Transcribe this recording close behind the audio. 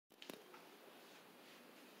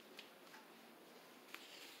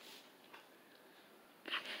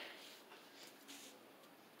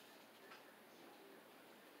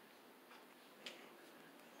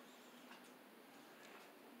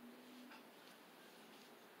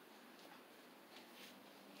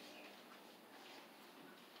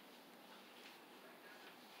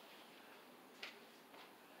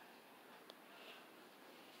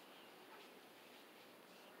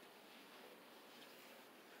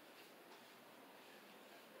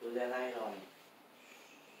tuloy nylon.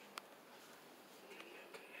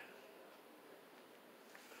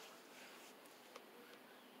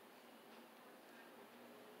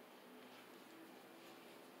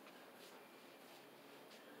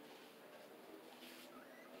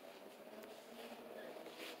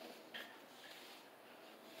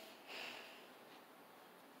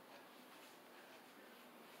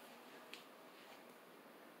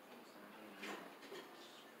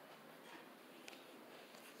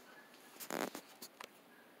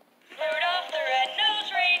 Rudolph the red-nosed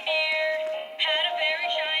reindeer had a very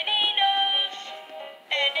shiny nose,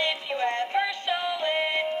 and if you ever saw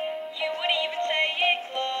it, you would even say it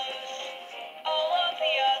glows. All of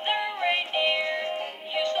the other reindeer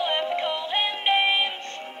used to laugh and call him names.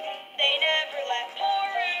 They never let poor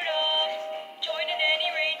Rudolph join in any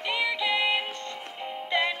reindeer games.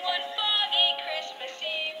 Then one foggy Christmas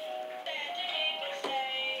Eve, Santa came to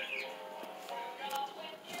say, Rudolph,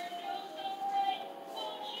 with your nose so bright,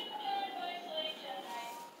 won't you guard my sleigh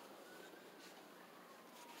tonight?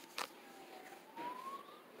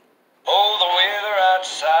 Oh, the weather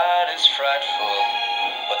outside is frightful,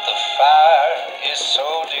 but the fire is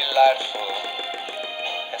so delightful.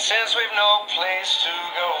 And since we've no place to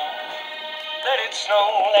go, let it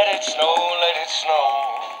snow, let it snow, let it snow.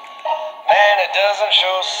 Man, it doesn't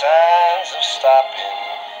show signs of stopping,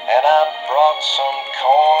 and I brought some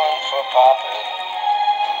corn for popping.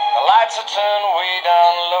 The lights are turned way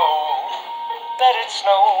down low. Let it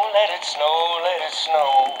snow, let it snow, let it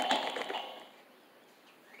snow.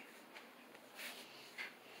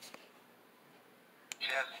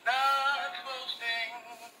 Chestnuts roasting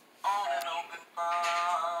on an open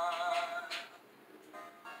fire.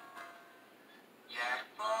 Jack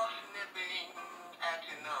Frost nipping at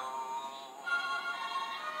your nose.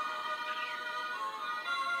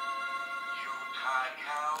 Yuletide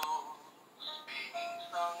carols